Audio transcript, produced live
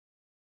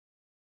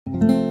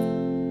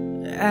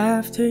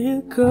After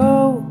you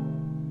go,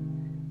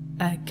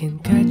 I can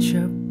catch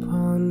up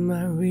on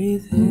my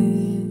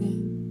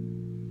rhythm.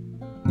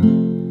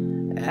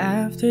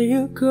 After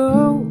you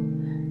go,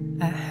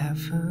 I have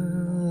a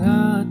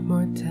lot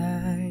more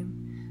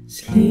time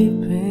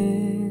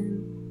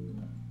sleeping.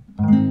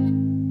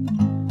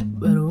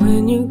 But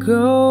when you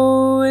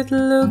go, it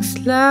looks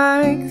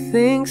like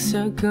things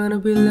are gonna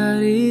be a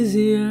lot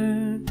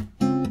easier.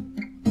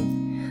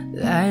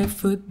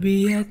 Life would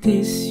be at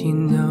ease, you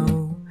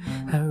know.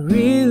 I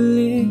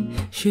really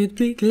should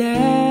be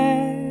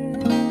glad,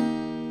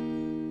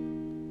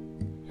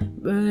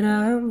 but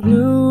I'm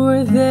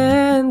bluer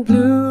than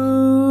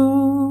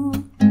blue,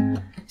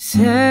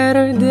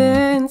 sadder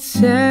than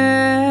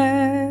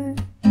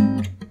sad.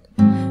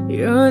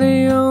 You're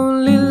the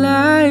only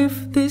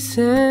life this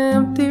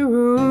empty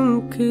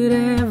room could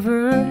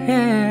ever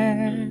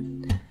have.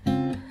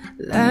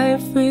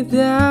 Life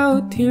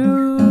without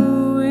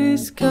you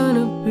is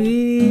gonna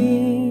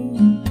be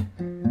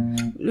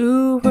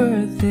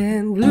bluer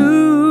than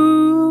blue.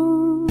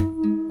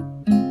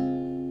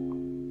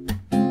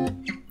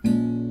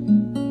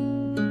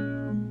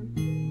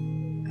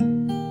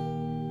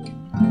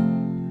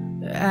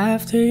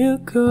 After you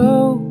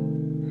go,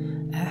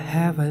 I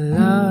have a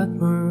lot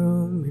more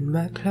room in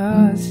my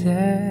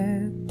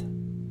closet.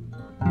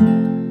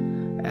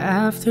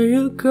 After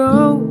you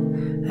go,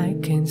 I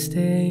can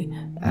stay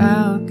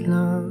out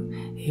long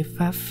if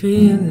I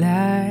feel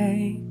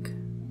like.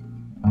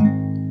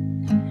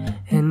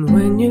 And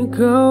when you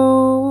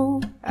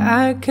go,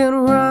 I can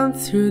run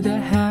through the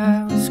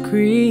house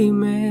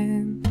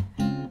screaming,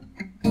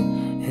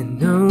 and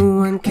no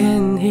one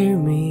can hear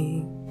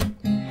me.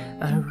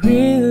 I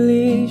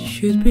really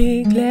should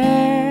be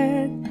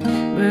glad,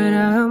 but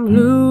I'm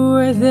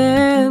bluer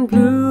than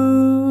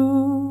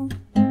blue,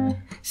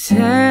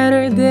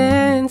 sadder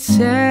than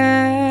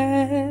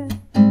sad.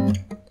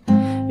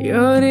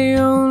 You're the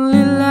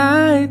only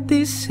light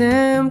this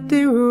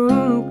empty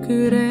room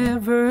could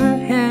ever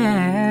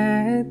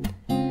have.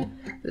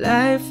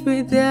 Life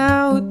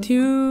without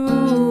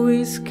you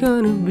is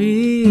gonna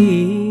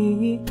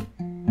be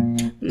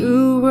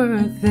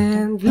bluer than